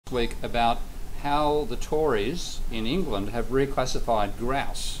last week about how the Tories in England have reclassified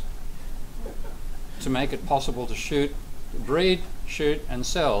grouse to make it possible to breed, shoot and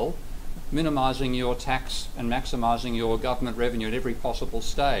sell, minimising your tax and maximising your government revenue at every possible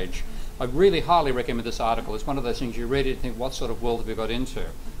stage. I really highly recommend this article. It's one of those things you read it and think, what sort of world have we got into?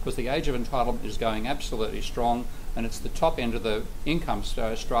 Because the age of entitlement is going absolutely strong, and it's the top end of the income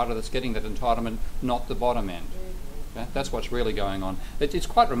strata that's getting that entitlement, not the bottom end. Okay? That's what's really going on. It's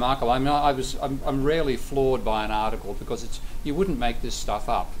quite remarkable. I mean, I'm rarely floored by an article because you wouldn't make this stuff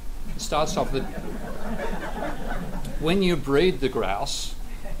up. It starts off that when you breed the grouse,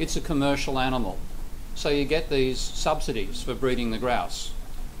 it's a commercial animal. So you get these subsidies for breeding the grouse.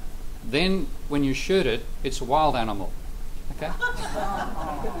 Then when you shoot it, it's a wild animal. Okay?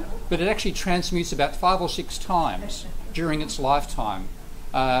 But it actually transmutes about 5 or 6 times during its lifetime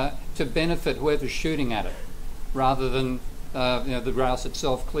to benefit whoever's shooting at it, rather than the grouse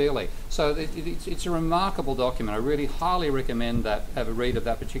itself clearly. So it's a remarkable document. I really highly recommend that, have a read of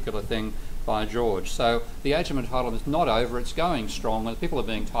that particular thing by George. So the age of entitlement is not over, it's going strong, and people are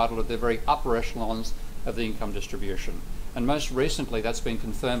being entitled at the very upper echelons of the income distribution. And most recently that's been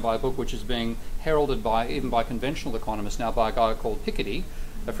confirmed by a book which is being heralded even by conventional economists now, by a guy called Piketty,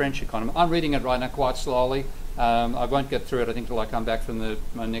 a French economist. I'm reading it right now quite slowly. I won't get through it, I think, till I come back from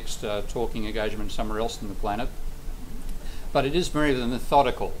my next talking engagement somewhere else on the planet. But it is very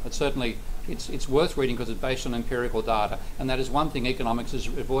methodical. It's worth reading because it's based on empirical data, and that is one thing economics has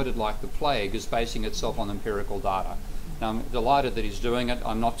avoided like the plague, is basing itself on empirical data. Now, I'm delighted that he's doing it.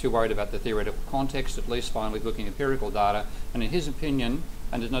 I'm not too worried about the theoretical context, at least finally looking at empirical data. And in his opinion,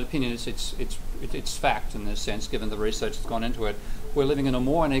 and it's not opinion, it's fact in this sense, given the research that's gone into it, we're living in a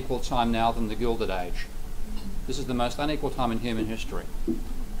more unequal time now than the Gilded Age. This is the most unequal time in human history.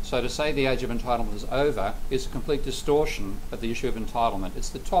 So to say the age of entitlement is over is a complete distortion of the issue of entitlement. It's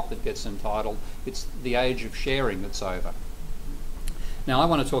the top that gets entitled. It's the age of sharing that's over. Now I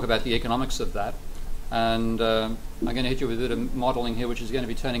want to talk about the economics of that, and I'm going to hit you with a bit of modelling here, which is going to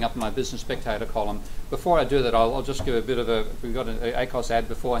be turning up in my Business Spectator column. Before I do that, I'll just give a bit of we've got an ACOS ad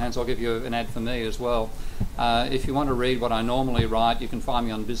beforehand, so I'll give you an ad for me as well. If you want to read what I normally write, you can find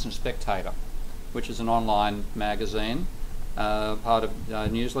me on Business Spectator, which is an online magazine, part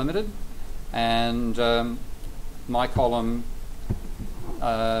of News Limited, and my column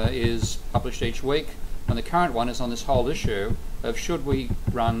is published each week, and the current one is on this whole issue of should we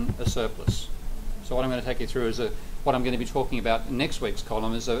run a surplus. So what I'm going to take you through is what I'm going to be talking about in next week's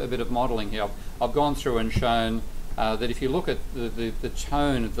column is a bit of modelling here. I've gone through and shown that if you look at the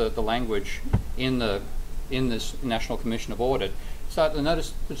tone of the language in this National Commission of Audit, so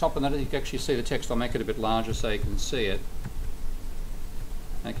notice the top of that, you can actually see the text. I'll make it a bit larger so you can see it.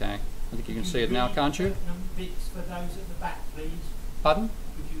 Okay, I think you can see it now, can't you? Bits for those at the back, please. Pardon?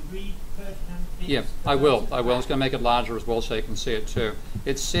 Could you read pertinent bits? Yeah, I will. I was going to make it larger as well so you can see it too.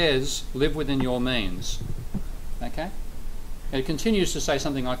 It says, live within your means. Okay? And it continues to say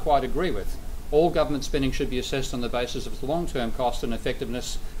something I quite agree with. All government spending should be assessed on the basis of its long-term cost and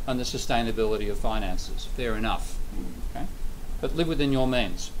effectiveness and the sustainability of finances. Fair enough. Okay? But live within your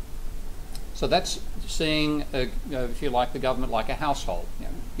means. So that's seeing, if you like, the government like a household.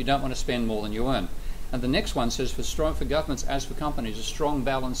 You don't want to spend more than you earn. And the next one says, for governments as for companies, a strong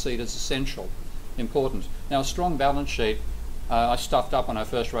balance sheet is essential, important. Now, a strong balance sheet, I stuffed up when I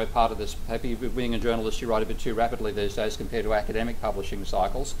first wrote part of this paper. Being a journalist, you write a bit too rapidly these days compared to academic publishing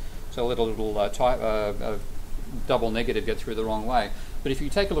cycles. So let a little double negative get through the wrong way. But if you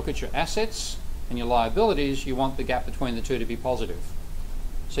take a look at your assets and your liabilities, you want the gap between the two to be positive.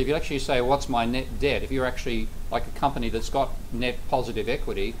 So if you actually say, what's my net debt? If you're actually like a company that's got net positive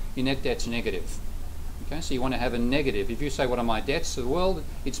equity, your net debt's negative. Okay, so you want to have a negative. If you say, what are my debts to the world?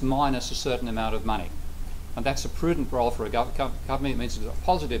 It's minus a certain amount of money. And that's a prudent role for a company. It means it's got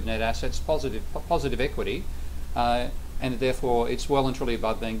positive net assets, positive equity, and therefore it's well and truly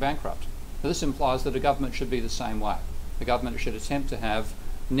above being bankrupt. Now, this implies that a government should be the same way. The government should attempt to have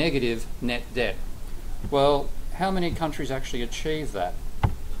negative net debt. Well, how many countries actually achieve that?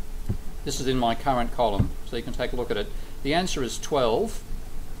 This is in my current column, so you can take a look at it. The answer is 12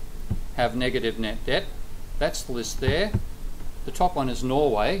 have negative net debt. That's the list there. The top one is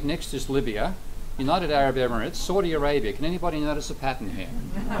Norway. Next is Libya, United Arab Emirates, Saudi Arabia. Can anybody notice a pattern here?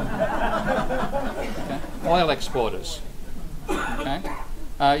 Okay. Oil exporters. Okay.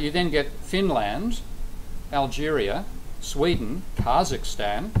 You then get Finland, Algeria, Sweden,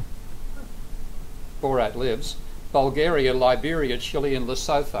 Kazakhstan, Borat lives, Bulgaria, Liberia, Chile and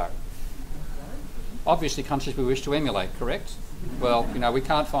Lesotho. Obviously countries we wish to emulate, correct? Well, we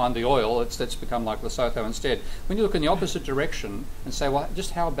can't find the oil. Let's become like Lesotho instead. When you look in the opposite direction and say, well,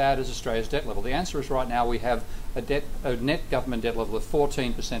 just how bad is Australia's debt level? The answer is right now we have a net government debt level of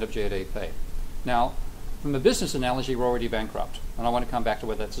 14% of GDP. Now, from a business analogy, we're already bankrupt. And I want to come back to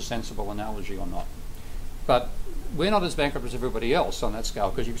whether that's a sensible analogy or not. But we're not as bankrupt as everybody else on that scale,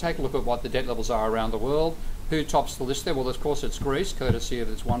 because if you take a look at what the debt levels are around the world, who tops the list there? Well, of course, it's Greece, courtesy of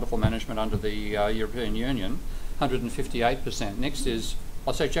its wonderful management under the European Union, 158%. Next is,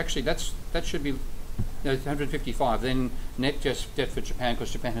 I'll say actually that should be 155. Then net debt for Japan,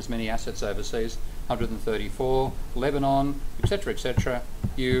 because Japan has many assets overseas, 134. Lebanon, etc., etc.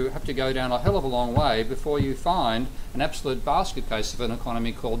 You have to go down a hell of a long way before you find an absolute basket case of an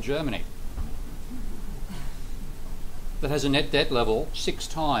economy called Germany, that has a net debt level 6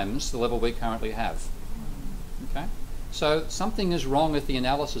 times the level we currently have. Okay? So something is wrong with the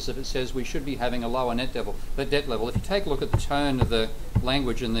analysis if it says we should be having a lower net debt level. If you take a look at the tone of the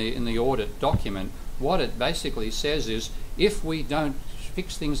language in the audit document, what it basically says is, if we don't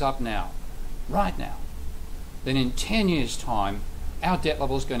fix things up now, right now, then in 10 years' time, our debt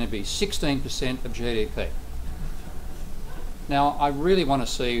level is going to be 16% of GDP. Now, I really want to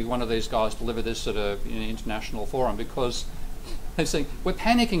see one of these guys deliver this at an international forum, because they're saying, we're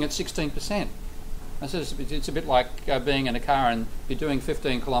panicking at 16%. I says, it's a bit like being in a car and you're doing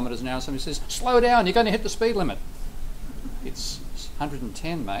 15 kilometres an hour and somebody says, slow down, you're going to hit the speed limit. It's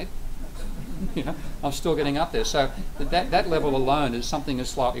 110, mate. I'm still getting up there. So that level alone is something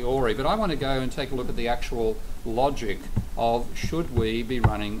that's slightly awry. But I want to go and take a look at the actual logic of, should we be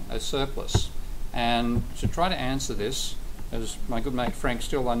running a surplus? And to try to answer this, as my good mate Frank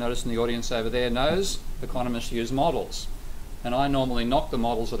Still, I notice in the audience over there, knows, economists use models. And I normally knock the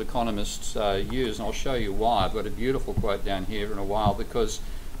models that economists use, and I'll show you why. I've got a beautiful quote down here in a while, because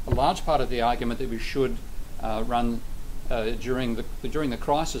a large part of the argument that we should run during the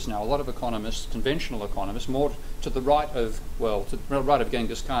crisis now, a lot of economists, conventional economists, more to the right of, to the right of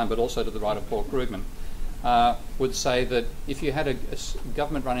Genghis Khan, but also to the right of Paul Krugman, would say that if you had a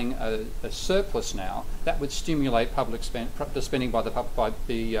government running a surplus now, that would stimulate public spending by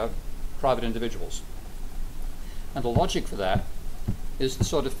the private individuals. And the logic for that is the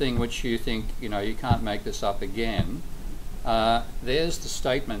sort of thing which you think, you can't make this up again. There's the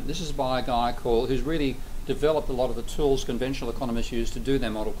statement. This is by a guy who's really developed a lot of the tools conventional economists use to do their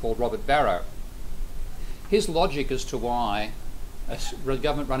model, called Robert Barrow. His logic as to why a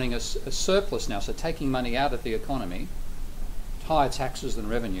government running a surplus now, so taking money out of the economy, higher taxes than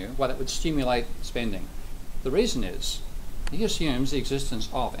revenue, why that would stimulate spending. The reason is, he assumes the existence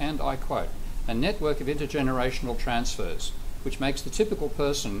of, and I quote, a network of intergenerational transfers, which makes the typical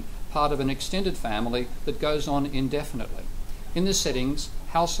person part of an extended family that goes on indefinitely. In this settings,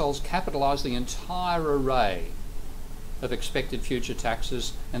 households capitalise the entire array of expected future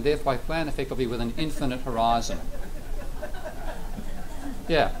taxes and thereby plan effectively with an infinite horizon.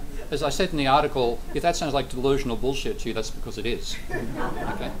 Yeah, as I said in the article, if that sounds like delusional bullshit to you, that's because it is.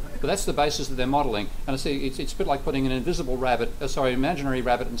 Okay? But that's the basis of their modelling. And I see it's a bit like putting an imaginary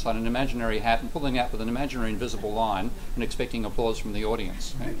rabbit inside an imaginary hat and pulling out with an imaginary invisible line and expecting applause from the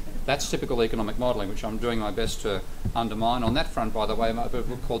audience. Okay? That's typical economic modelling, which I'm doing my best to undermine. On that front, by the way, I have a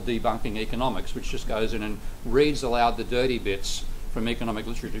book called Debunking Economics, which just goes in and reads aloud the dirty bits from economic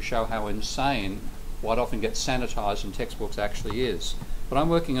literature to show how insane what often gets sanitised in textbooks actually is. But I'm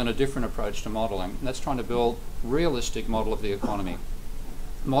working on a different approach to modelling, and that's trying to build a realistic model of the economy,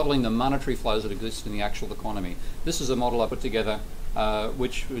 modelling the monetary flows that exist in the actual economy. This is a model I put together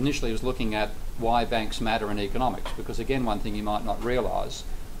which initially was looking at why banks matter in economics, because again, one thing you might not realise,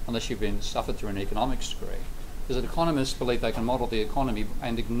 unless you've been suffered through an economics degree, is that economists believe they can model the economy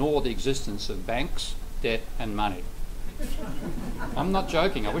and ignore the existence of banks, debt and money. I'm not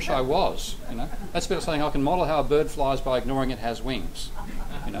joking, I wish I was. That's a bit of saying I can model how a bird flies by ignoring it has wings.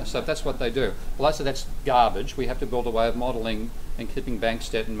 So that's what they do. Well, I said that's garbage. We have to build a way of modelling and keeping banks,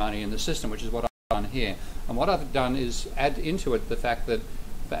 debt and money in the system, which is what I've done here. And what I've done is add into it the fact that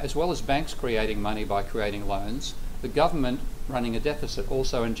as well as banks creating money by creating loans, the government running a deficit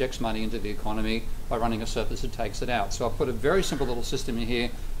also injects money into the economy by running a surplus that takes it out. So I've put a very simple little system in here,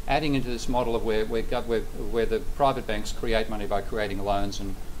 adding into this model of where the private banks create money by creating loans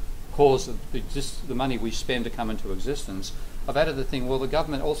and cause the money we spend to come into existence. I've added the thing, well, the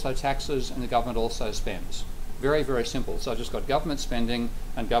government also taxes and the government also spends. Very, very simple. So I've just got government spending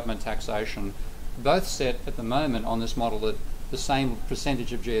and government taxation, both set at the moment on this model at the same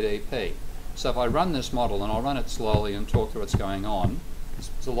percentage of GDP. So if I run this model, and I'll run it slowly and talk through what's going on,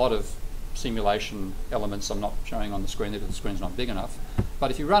 there's a lot of simulation elements I'm not showing on the screen because the screen's not big enough.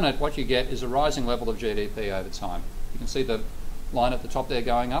 But if you run it, what you get is a rising level of GDP over time. You can see the line at the top there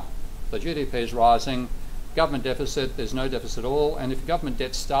going up. So GDP is rising, government deficit, there's no deficit at all, and if government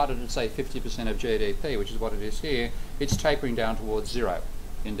debt started at say 50% of GDP, which is what it is here, it's tapering down towards zero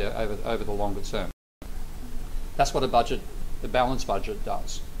over the longer term. That's what a balanced budget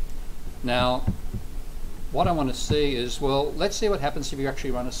does. Now, what I want to see is, well, let's see what happens if you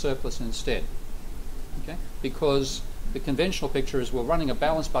actually run a surplus instead. Okay? Because the conventional picture is, well, running a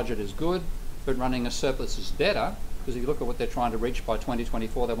balanced budget is good, but running a surplus is better, because if you look at what they're trying to reach by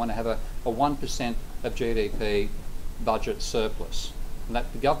 2024, they want to have a 1% of GDP budget surplus. And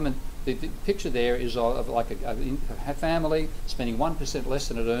that the government, the picture there is of like a family spending 1% less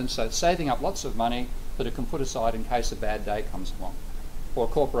than it earns, so it's saving up lots of money that it can put aside in case a bad day comes along. Or a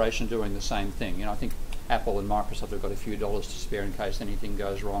corporation doing the same thing. You know, I think Apple and Microsoft have got a few dollars to spare in case anything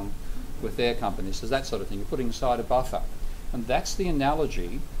goes wrong with their companies. So that sort of thing. You're putting aside a buffer. And that's the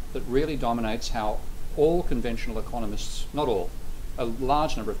analogy that really dominates how all conventional economists, not all, a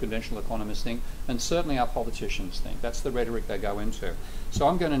large number of conventional economists think, and certainly our politicians think. That's the rhetoric they go into. So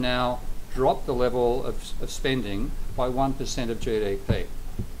I'm going to now drop the level of spending by 1% of GDP.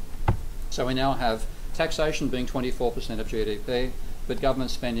 So we now have taxation being 24% of GDP, but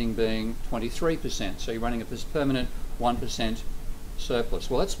government spending being 23%. So you're running a permanent 1% surplus.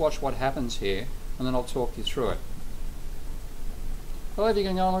 Well, let's watch what happens here, and then I'll talk you through it. Well, you're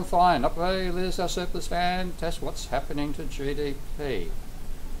going along fine. Up there's our surplus, fantastic. What's happening to GDP?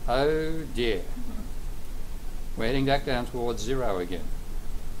 Oh dear. We're heading back down towards zero again.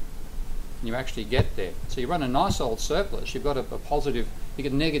 And you actually get there. So you run a nice old surplus. You've got a positive, you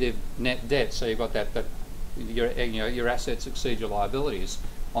get negative net debt. So you've got that your assets exceed your liabilities.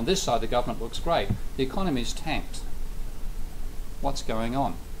 On this side, the government looks great. The economy's tanked. What's going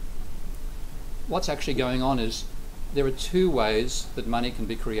on? What's actually going on is there are two ways that money can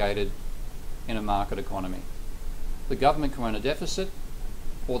be created in a market economy. The government can run a deficit,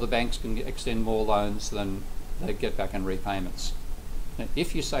 or the banks can extend more loans than they get back in repayments. Now,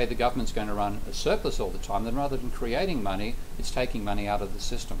 if you say the government's going to run a surplus all the time, then rather than creating money, it's taking money out of the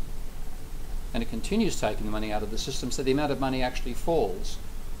system. And it continues taking the money out of the system, so the amount of money actually falls,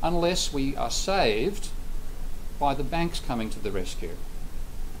 unless we are saved by the banks coming to the rescue.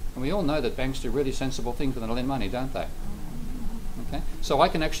 And we all know that banks do really sensible things when they lend money, don't they? Okay? So I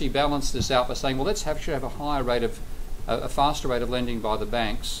can actually balance this out by saying, well, let's actually have a faster rate of lending by the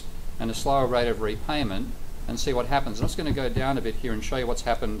banks and a slower rate of repayment, and see what happens. I'm just going to go down a bit here and show you what's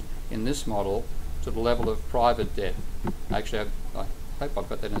happened in this model to the level of private debt. Actually, I hope I've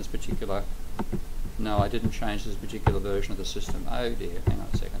got that in this particular... No, I didn't change this particular version of the system. Oh dear, hang on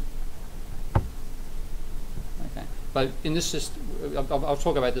a second. Okay. But in this system, I'll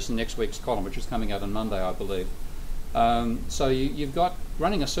talk about this in next week's column, which is coming out on Monday, I believe. So you've got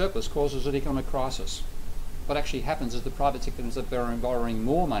running a surplus causes an economic crisis. What actually happens is the private sector ends up borrowing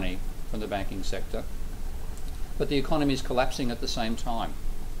more money from the banking sector, but the economy is collapsing at the same time.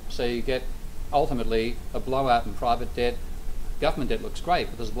 So you get ultimately a blowout in private debt. Government debt looks great,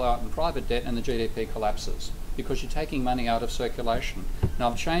 but there's a blowout in private debt and the GDP collapses because you're taking money out of circulation. Now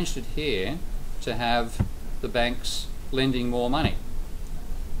I've changed it here to have the banks lending more money.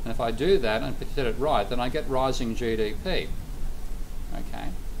 And if I do that and set it right, then I get rising GDP. Okay,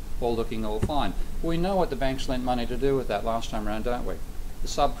 all looking all fine. We know what the banks lent money to do with that last time around, don't we? The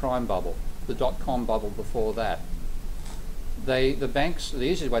subprime bubble, the dot-com bubble before that. The banks, the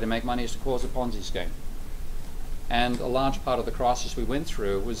easiest way to make money is to cause a Ponzi scheme. And a large part of the crisis we went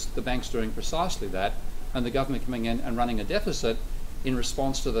through was the banks doing precisely that, and the government coming in and running a deficit in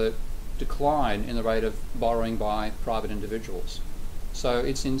response to the decline in the rate of borrowing by private individuals. So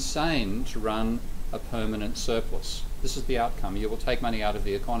it's insane to run a permanent surplus. This is the outcome. You will take money out of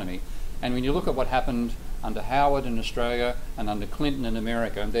the economy. And when you look at what happened under Howard in Australia and under Clinton in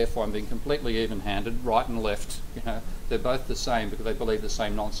America, and therefore I'm being completely even-handed, right and left, you know, they're both the same because they believe the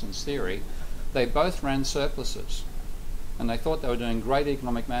same nonsense theory. They both ran surpluses, and they thought they were doing great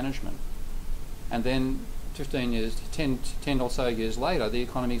economic management. And then 10 or so years later, the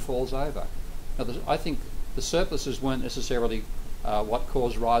economy falls over. Now, I think the surpluses weren't necessarily what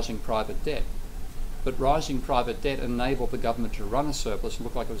caused rising private debt, but rising private debt enabled the government to run a surplus and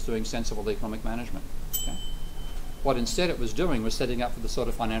look like it was doing sensible economic management. Okay? What instead it was doing was setting up for the sort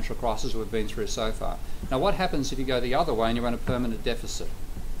of financial crisis we've been through so far. Now, what happens if you go the other way and you run a permanent deficit?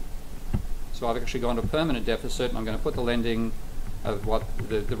 So I've actually gone to a permanent deficit, and I'm going to put the lending of what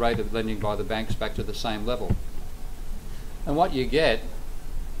the rate of lending by the banks back to the same level. And what you get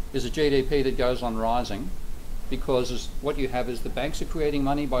is a GDP that goes on rising, because what you have is the banks are creating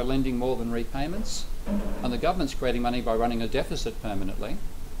money by lending more than repayments, and the government's creating money by running a deficit permanently.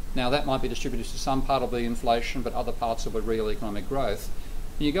 Now that might be distributed to some part of the inflation, but other parts of a real economic growth.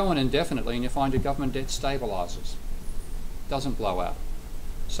 And you go on indefinitely and you find your government debt stabilises, doesn't blow out.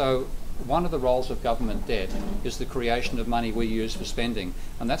 So one of the roles of government debt is the creation of money we use for spending,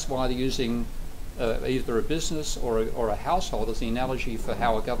 and that's why they're using either a business or a household as the analogy for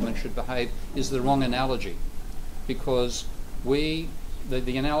how a government should behave is the wrong analogy, because the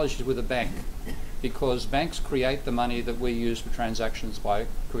analogy is with a bank, because banks create the money that we use for transactions by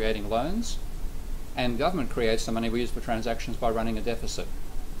creating loans, and government creates the money we use for transactions by running a deficit.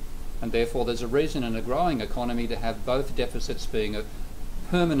 And therefore there's a reason in a growing economy to have both deficits being a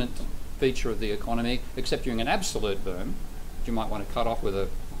permanent feature of the economy, except during an absolute boom, you might want to cut off with a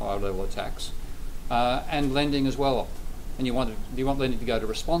higher level of tax, and lending as well. And you want lending to go to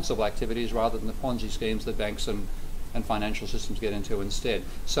responsible activities rather than the Ponzi schemes that banks and financial systems get into instead.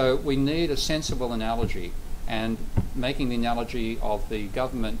 So we need a sensible analogy, and making the analogy of the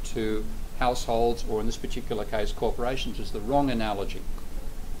government to households, or in this particular case corporations, is the wrong analogy.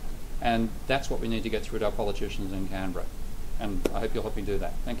 And that's what we need to get through to our politicians in Canberra. And I hope you'll help me do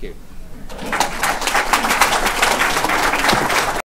that. Thank you.